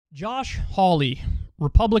Josh Hawley,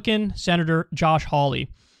 Republican Senator Josh Hawley,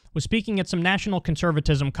 was speaking at some national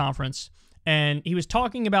conservatism conference, and he was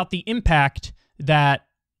talking about the impact that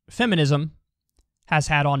feminism has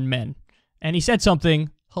had on men. And he said something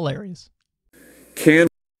hilarious. Can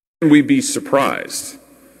we be surprised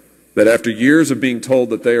that after years of being told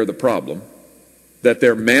that they are the problem, that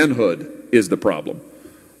their manhood is the problem,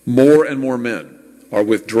 more and more men are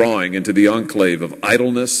withdrawing into the enclave of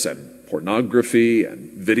idleness and pornography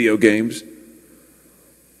and video games?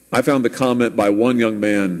 I found the comment by one young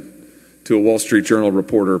man to a Wall Street Journal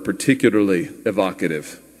reporter particularly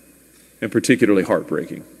evocative and particularly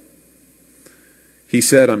heartbreaking. He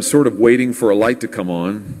said, "I'm sort of waiting for a light to come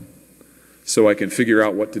on so I can figure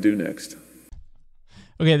out what to do next."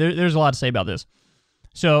 Okay, there's a lot to say about this.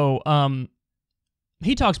 So,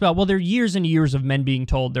 he talks about, well, there are years and years of men being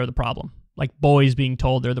told they're the problem. Like boys being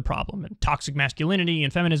told they're the problem, and toxic masculinity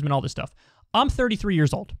and feminism and all this stuff. I'm 33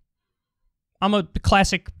 years old. I'm a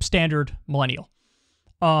classic standard millennial.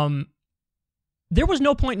 There was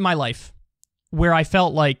no point in my life where I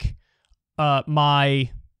felt like I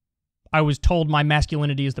was told my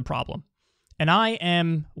masculinity is the problem. And I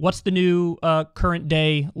am, what's the new current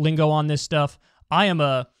day lingo on this stuff? I am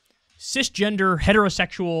a cisgender,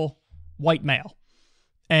 heterosexual white male.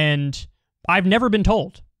 And I've never been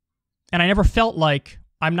told. And I never felt like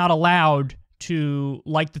I'm not allowed to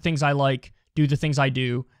like the things I like, do the things I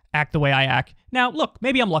do, act the way I act. Now, look,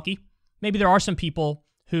 maybe I'm lucky. Maybe there are some people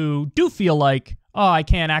who do feel like, oh, I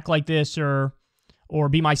can't act like this or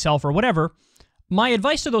be myself or whatever. My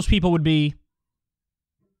advice to those people would be,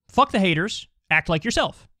 fuck the haters, act like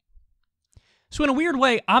yourself. So in a weird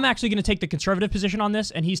way, I'm actually going to take the conservative position on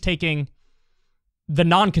this, and he's taking the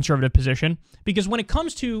non-conservative position, because when it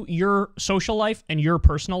comes to your social life and your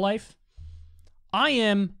personal life, I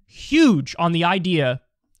am huge on the idea,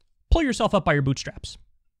 pull yourself up by your bootstraps.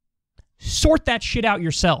 Sort that shit out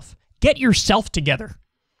yourself. Get yourself together.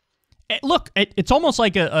 Look, it's almost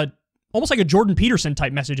like a Jordan Peterson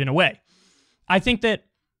type message in a way. I think that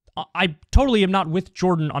I totally am not with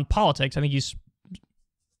Jordan on politics. I think he's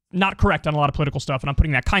not correct on a lot of political stuff, and I'm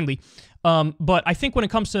putting that kindly. But I think when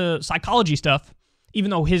it comes to psychology stuff,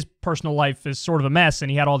 even though his personal life is sort of a mess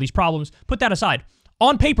and he had all these problems, put that aside.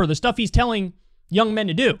 On paper, the stuff he's telling young men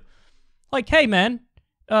to do, like, hey, man,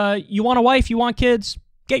 you want a wife, you want kids,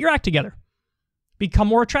 get your act together. Become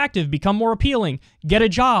more attractive, become more appealing, get a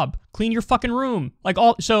job, clean your fucking room.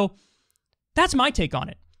 So that's my take on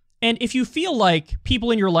it. And if you feel like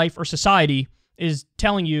people in your life or society is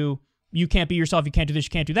telling you, you can't be yourself, you can't do this, you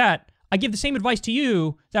can't do that, I give the same advice to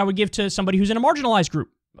you that I would give to somebody who's in a marginalized group,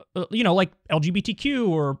 like LGBTQ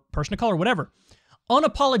or person of color, whatever.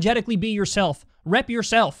 Unapologetically be yourself. Rep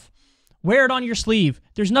yourself. Wear it on your sleeve.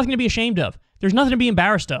 There's nothing to be ashamed of. There's nothing to be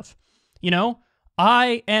embarrassed of.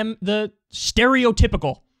 I am the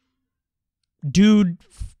stereotypical dude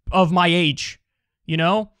of my age.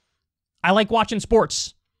 I like watching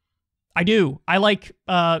sports. I do. I like,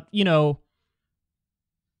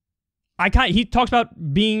 he talks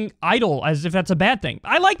about being idle as if that's a bad thing.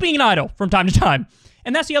 I like being an idle from time to time.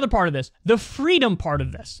 And that's the other part of this, the freedom part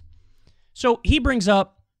of this. So he brings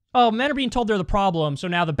up, oh, men are being told they're the problem, so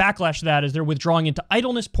now the backlash to that is they're withdrawing into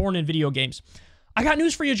idleness, porn, and video games. I got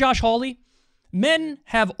news for you, Josh Hawley. Men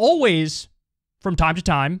have always, from time to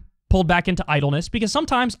time, pulled back into idleness because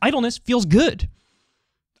sometimes idleness feels good.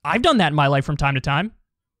 I've done that in my life from time to time,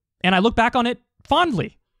 and I look back on it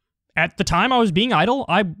fondly. At the time I was being idle,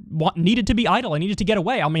 I needed to be idle. I needed to get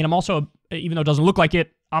away. I mean, I'm also, even though it doesn't look like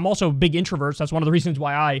it, I'm also a big introvert. So that's one of the reasons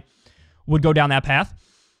why I would go down that path.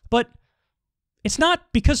 But it's not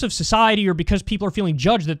because of society or because people are feeling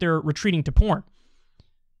judged that they're retreating to porn.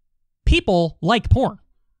 People like porn.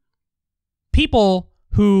 People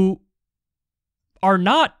who are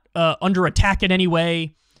not under attack in any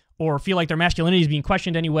way or feel like their masculinity is being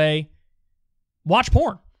questioned anyway watch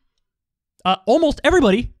porn. Almost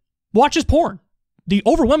everybody watches porn. The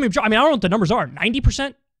overwhelming majority, I don't know what the numbers are,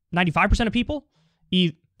 90%, 95% of people,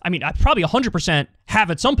 probably 100% have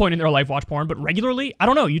at some point in their life watched porn, but regularly, I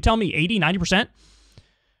don't know, you tell me 80, 90%?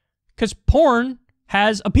 Because porn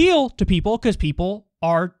has appeal to people because people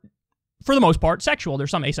are, for the most part, sexual. There's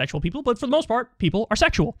some asexual people, but for the most part, people are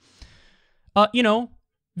sexual.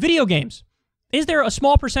 Video games. Is there a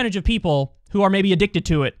small percentage of people who are maybe addicted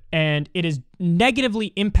to it and it is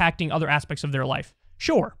negatively impacting other aspects of their life?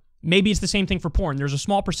 Sure. Maybe it's the same thing for porn. There's a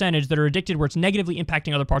small percentage that are addicted where it's negatively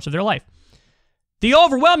impacting other parts of their life. The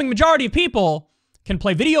overwhelming majority of people can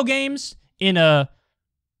play video games in a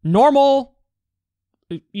normal,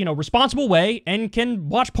 responsible way and can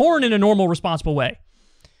watch porn in a normal, responsible way.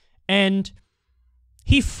 And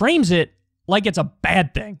he frames it like it's a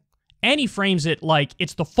bad thing. And he frames it like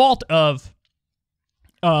it's the fault of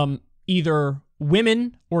either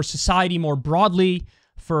women or society more broadly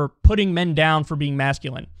for putting men down for being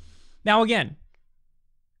masculine. Now, again,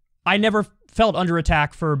 I never felt under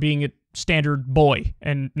attack for being a standard boy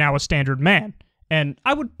and now a standard man. And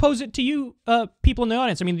I would pose it to you, people in the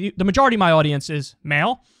audience. I mean, the majority of my audience is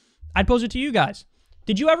male. I'd pose it to you guys.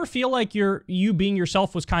 Did you ever feel like you being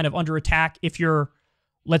yourself was kind of under attack if you're,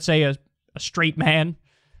 let's say, a straight man?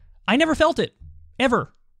 I never felt it,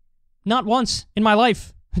 ever. Not once in my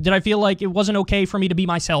life did I feel like it wasn't okay for me to be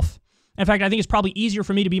myself. In fact, I think it's probably easier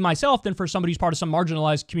for me to be myself than for somebody who's part of some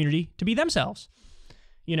marginalized community to be themselves.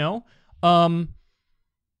 You know? I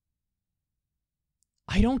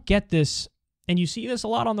don't get this, and you see this a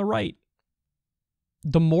lot on the right,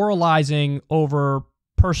 the moralizing over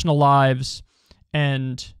personal lives,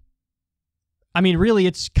 and I mean, really,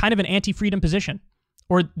 it's kind of an anti-freedom position,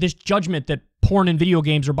 or this judgment that porn and video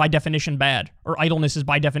games are by definition bad, or idleness is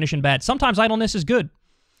by definition bad. Sometimes idleness is good,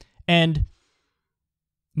 and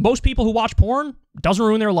most people who watch porn doesn't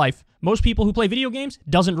ruin their life. Most people who play video games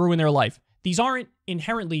doesn't ruin their life. These aren't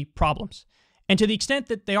inherently problems, and to the extent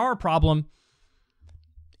that they are a problem,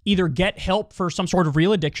 either get help for some sort of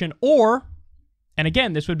real addiction, or, and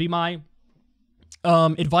again, this would be my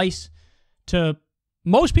advice to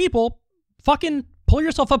most people, fucking pull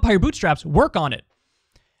yourself up by your bootstraps, work on it.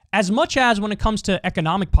 As much as when it comes to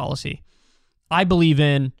economic policy, I believe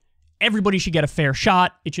in everybody should get a fair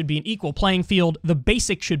shot. It should be an equal playing field. The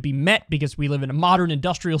basics should be met because we live in a modern,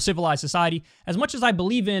 industrial, civilized society. As much as I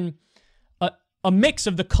believe in a mix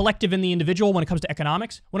of the collective and the individual when it comes to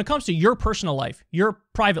economics, when it comes to your personal life, your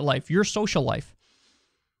private life, your social life,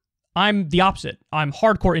 I'm the opposite. I'm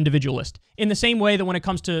hardcore individualist. In the same way that when it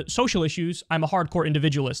comes to social issues, I'm a hardcore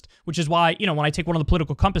individualist, which is why, you know, when I take one of the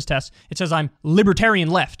political compass tests, it says I'm libertarian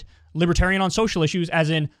left. Libertarian on social issues, as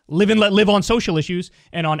in live and let live on social issues,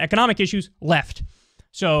 and on economic issues, left.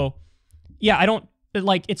 So, yeah, I don't,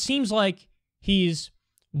 like, it seems like he's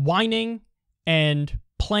whining and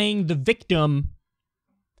playing the victim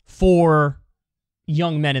for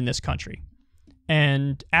young men in this country.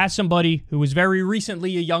 And as somebody who was very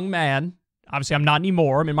recently a young man, obviously I'm not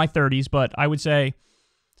anymore, I'm in my 30s, but I would say,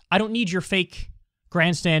 I don't need your fake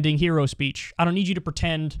grandstanding hero speech. I don't need you to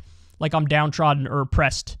pretend like I'm downtrodden or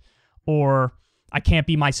oppressed or I can't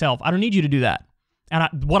be myself. I don't need you to do that.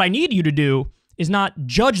 And what I need you to do is not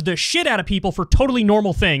judge the shit out of people for totally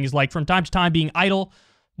normal things, like from time to time being idle,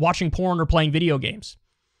 watching porn, or playing video games.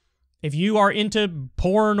 If you are into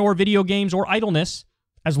porn or video games or idleness,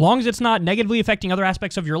 as long as it's not negatively affecting other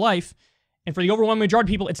aspects of your life, and for the overwhelming majority of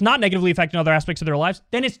people, it's not negatively affecting other aspects of their lives,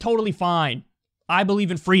 then it's totally fine. I believe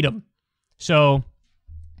in freedom. So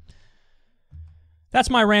that's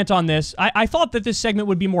my rant on this. I thought that this segment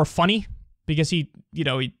would be more funny because he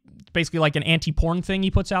basically like an anti-porn thing he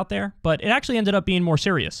puts out there, but it actually ended up being more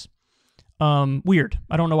serious. Weird.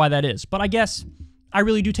 I don't know why that is, but I guess I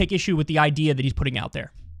really do take issue with the idea that he's putting out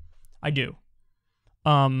there. I do.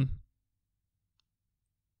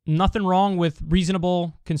 Nothing wrong with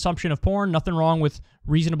reasonable consumption of porn. Nothing wrong with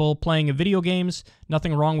reasonable playing of video games.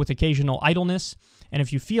 Nothing wrong with occasional idleness. And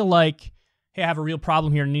if you feel like, hey, I have a real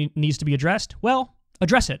problem here and needs to be addressed, well,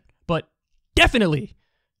 address it. But definitely,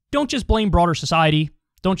 don't just blame broader society.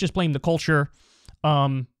 Don't just blame the culture.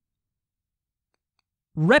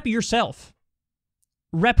 Rep yourself.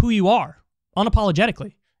 Rep who you are,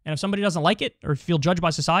 unapologetically. And if somebody doesn't like it or feel judged by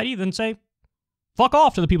society, then say, fuck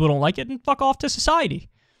off to the people who don't like it and fuck off to society.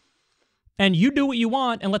 And you do what you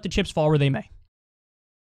want and let the chips fall where they may.